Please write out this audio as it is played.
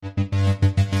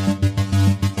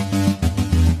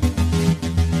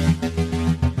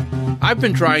I've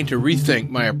been trying to rethink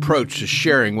my approach to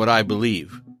sharing what I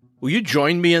believe. Will you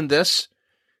join me in this?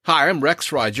 Hi, I'm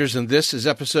Rex Rogers, and this is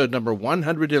episode number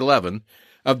 111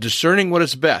 of Discerning What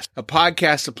is Best, a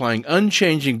podcast applying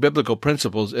unchanging biblical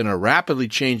principles in a rapidly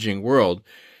changing world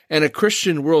and a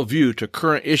Christian worldview to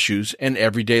current issues and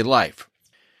everyday life.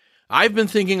 I've been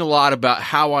thinking a lot about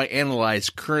how I analyze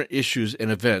current issues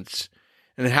and events,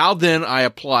 and how then I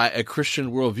apply a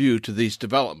Christian worldview to these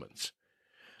developments.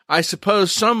 I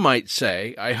suppose some might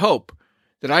say, I hope,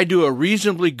 that I do a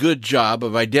reasonably good job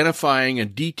of identifying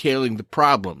and detailing the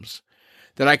problems,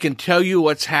 that I can tell you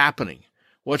what's happening,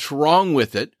 what's wrong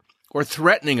with it, or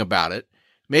threatening about it,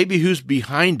 maybe who's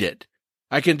behind it.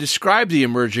 I can describe the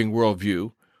emerging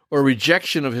worldview or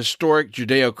rejection of historic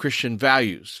Judeo-Christian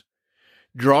values.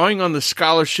 Drawing on the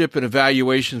scholarship and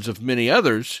evaluations of many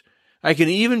others, I can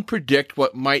even predict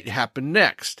what might happen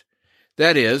next.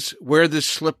 That is, where this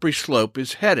slippery slope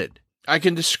is headed. I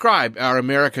can describe our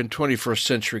American 21st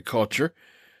century culture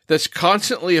that's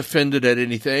constantly offended at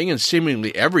anything and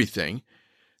seemingly everything,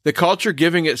 the culture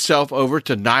giving itself over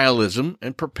to nihilism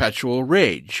and perpetual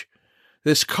rage.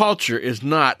 This culture is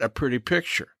not a pretty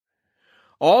picture.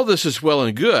 All this is well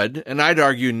and good, and I'd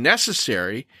argue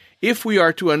necessary if we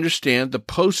are to understand the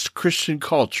post-Christian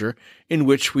culture in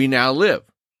which we now live.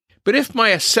 But if my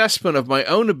assessment of my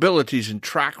own abilities and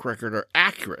track record are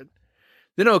accurate,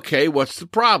 then okay, what's the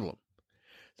problem?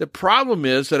 The problem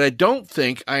is that I don't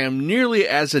think I am nearly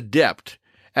as adept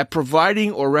at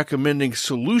providing or recommending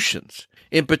solutions,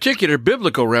 in particular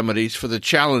biblical remedies for the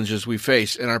challenges we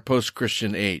face in our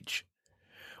post-Christian age.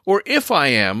 Or if I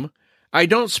am, I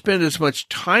don't spend as much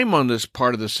time on this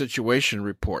part of the situation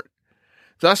report,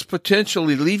 thus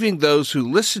potentially leaving those who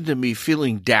listen to me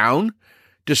feeling down,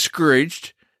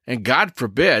 discouraged, and God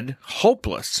forbid,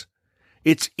 hopeless.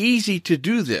 It's easy to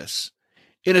do this.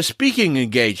 In a speaking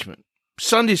engagement,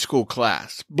 Sunday school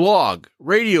class, blog,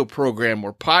 radio program,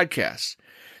 or podcast,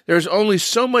 there's only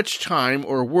so much time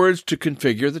or words to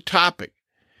configure the topic.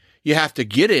 You have to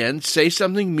get in, say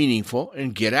something meaningful,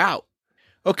 and get out.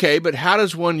 Okay, but how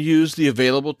does one use the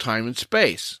available time and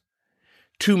space?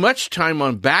 Too much time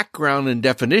on background and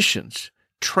definitions,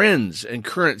 trends, and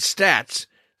current stats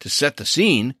to set the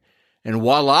scene, and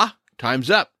voila, time's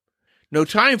up. No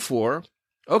time for,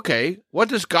 okay, what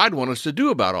does God want us to do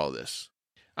about all this?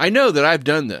 I know that I've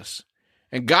done this,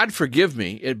 and God forgive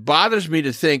me, it bothers me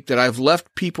to think that I've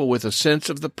left people with a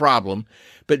sense of the problem,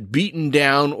 but beaten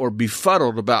down or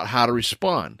befuddled about how to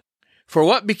respond. For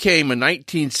what became a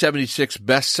 1976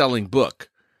 best-selling book,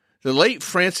 the late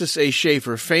Francis A.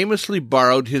 Schaeffer famously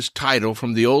borrowed his title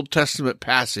from the Old Testament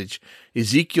passage,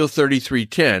 Ezekiel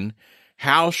 33:10,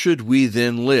 How should we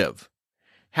then live?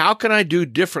 How can I do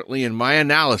differently in my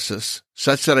analysis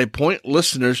such that I point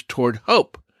listeners toward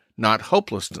hope, not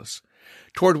hopelessness,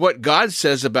 toward what God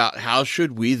says about how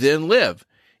should we then live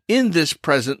in this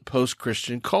present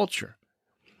post-Christian culture?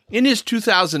 In his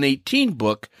 2018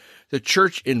 book, The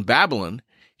Church in Babylon,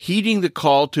 Heeding the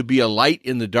Call to be a Light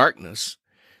in the Darkness,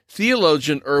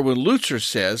 theologian Erwin Lutzer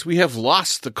says we have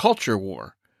lost the culture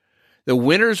war. The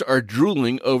winners are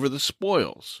drooling over the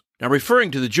spoils. Now, referring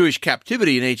to the Jewish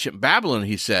captivity in ancient Babylon,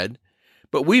 he said,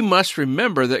 but we must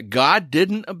remember that God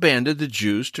didn't abandon the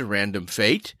Jews to random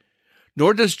fate,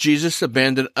 nor does Jesus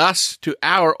abandon us to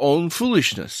our own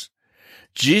foolishness.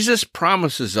 Jesus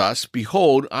promises us,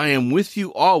 behold, I am with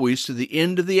you always to the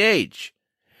end of the age.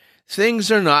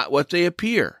 Things are not what they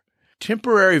appear.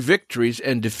 Temporary victories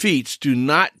and defeats do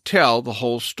not tell the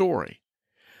whole story.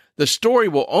 The story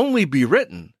will only be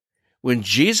written when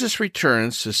Jesus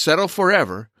returns to settle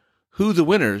forever who the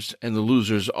winners and the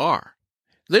losers are.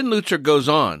 Then Lutzer goes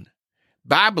on,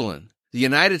 Babylon, the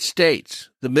United States,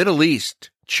 the Middle East,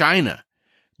 China.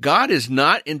 God is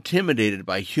not intimidated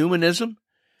by humanism,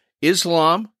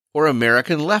 Islam, or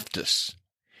American leftists.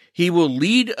 He will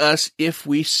lead us if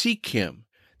we seek him.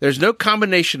 There's no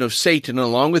combination of Satan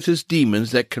along with his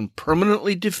demons that can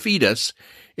permanently defeat us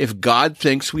if God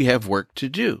thinks we have work to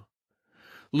do.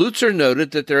 Lutzer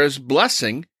noted that there is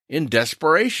blessing in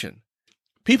desperation.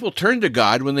 People turn to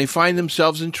God when they find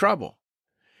themselves in trouble,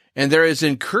 and there is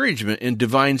encouragement in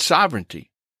divine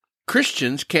sovereignty.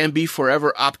 Christians can be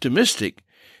forever optimistic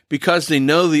because they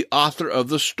know the author of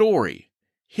the story,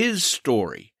 his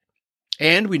story,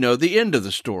 and we know the end of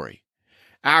the story.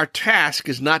 Our task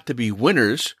is not to be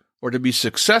winners or to be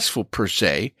successful per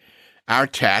se. Our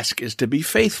task is to be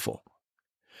faithful.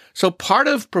 So part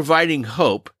of providing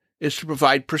hope is to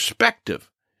provide perspective,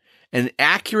 an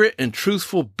accurate and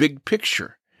truthful big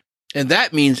picture. And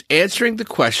that means answering the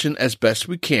question as best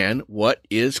we can, what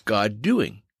is God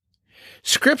doing?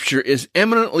 Scripture is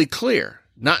eminently clear,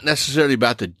 not necessarily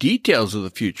about the details of the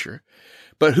future,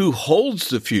 but who holds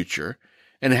the future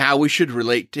and how we should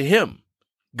relate to him.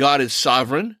 God is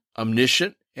sovereign,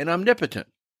 omniscient, and omnipotent.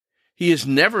 He is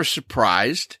never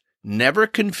surprised, never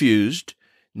confused,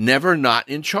 never not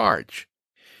in charge.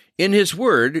 In his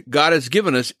word, God has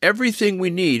given us everything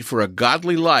we need for a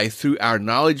godly life through our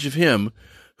knowledge of him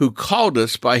who called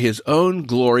us by his own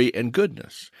glory and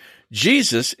goodness.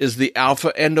 Jesus is the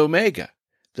Alpha and Omega,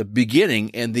 the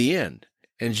beginning and the end.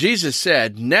 And Jesus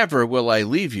said, "Never will I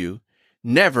leave you,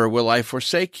 never will I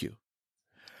forsake you."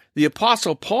 The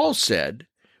Apostle Paul said,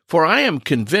 "For I am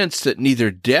convinced that neither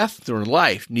death nor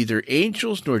life, neither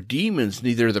angels nor demons,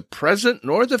 neither the present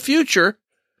nor the future,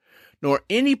 nor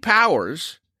any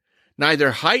powers,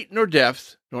 neither height nor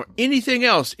depth, nor anything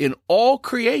else in all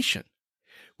creation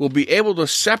will be able to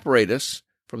separate us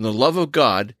from the love of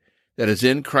God that is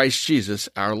in Christ Jesus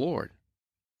our Lord."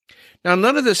 Now,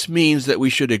 none of this means that we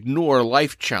should ignore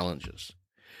life challenges.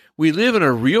 We live in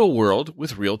a real world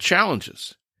with real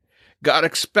challenges. God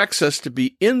expects us to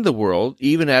be in the world,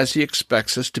 even as he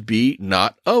expects us to be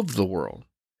not of the world.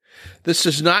 This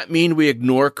does not mean we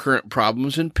ignore current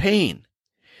problems and pain.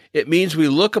 It means we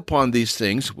look upon these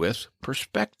things with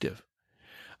perspective.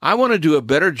 I want to do a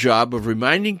better job of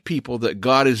reminding people that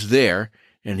God is there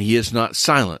and he is not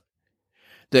silent.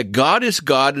 That God is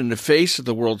God in the face of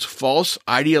the world's false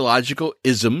ideological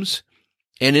isms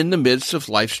and in the midst of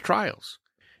life's trials.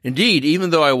 Indeed, even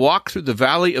though I walk through the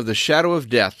valley of the shadow of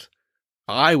death,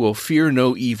 I will fear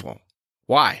no evil.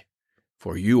 Why?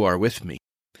 For you are with me.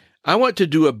 I want to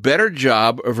do a better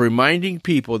job of reminding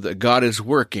people that God is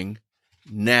working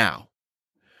now.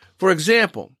 For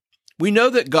example, we know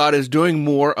that God is doing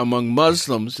more among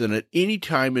Muslims than at any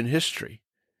time in history.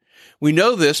 We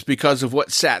know this because of what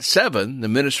Sat7, the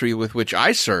ministry with which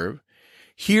I serve,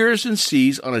 hears and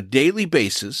sees on a daily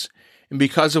basis, and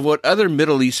because of what other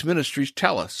Middle East ministries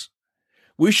tell us.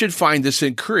 We should find this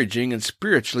encouraging and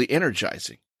spiritually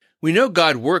energizing. We know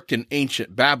God worked in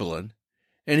ancient Babylon,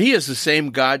 and he is the same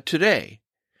God today.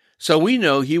 So we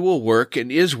know he will work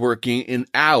and is working in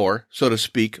our, so to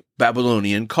speak,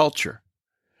 Babylonian culture.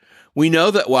 We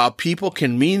know that while people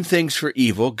can mean things for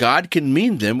evil, God can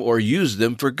mean them or use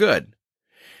them for good.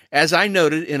 As I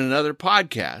noted in another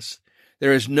podcast,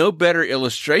 there is no better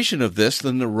illustration of this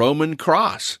than the Roman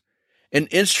cross, an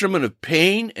instrument of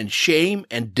pain and shame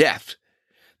and death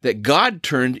that God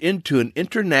turned into an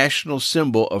international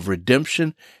symbol of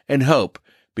redemption and hope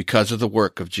because of the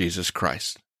work of Jesus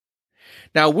Christ.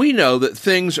 Now, we know that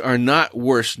things are not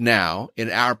worse now in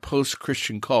our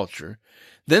post-Christian culture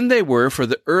than they were for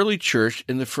the early church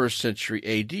in the 1st century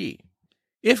A.D.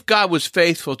 If God was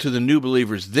faithful to the new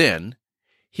believers then,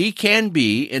 he can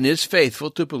be and is faithful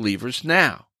to believers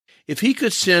now. If he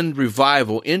could send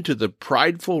revival into the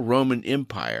prideful Roman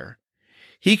Empire,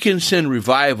 he can send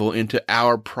revival into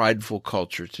our prideful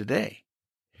culture today.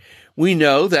 We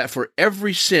know that for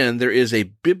every sin there is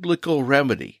a biblical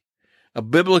remedy, a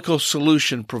biblical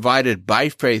solution provided by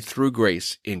faith through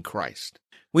grace in Christ.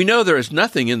 We know there is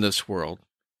nothing in this world,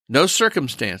 no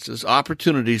circumstances,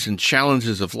 opportunities, and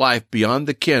challenges of life beyond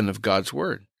the ken of God's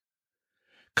Word.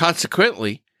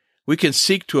 Consequently, we can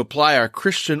seek to apply our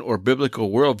Christian or biblical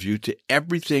worldview to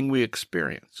everything we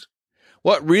experience.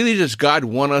 What really does God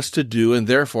want us to do, and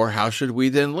therefore how should we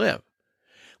then live?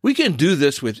 We can do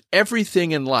this with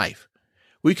everything in life.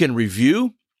 We can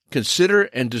review, consider,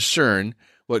 and discern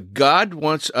what God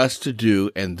wants us to do,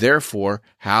 and therefore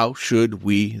how should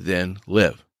we then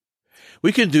live.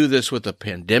 We can do this with a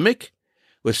pandemic,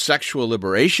 with sexual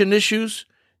liberation issues,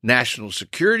 national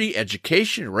security,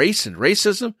 education, race and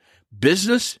racism,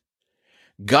 business.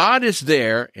 God is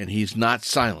there, and he's not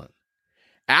silent.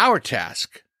 Our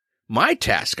task, my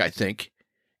task, I think,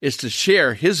 is to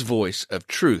share his voice of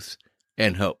truth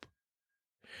and hope.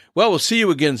 Well, we'll see you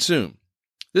again soon.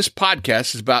 This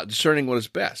podcast is about discerning what is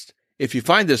best. If you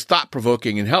find this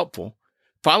thought-provoking and helpful,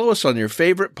 follow us on your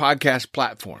favorite podcast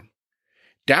platform.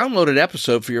 Download an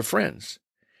episode for your friends.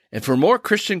 And for more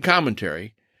Christian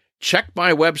commentary, check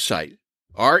my website,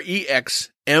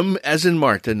 REXM as in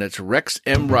Martin, that's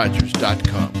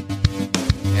rexmrogers.com.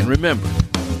 And remember,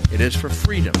 it is for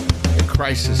freedom that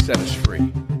Christ has set us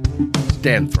free.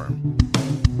 Stand firm.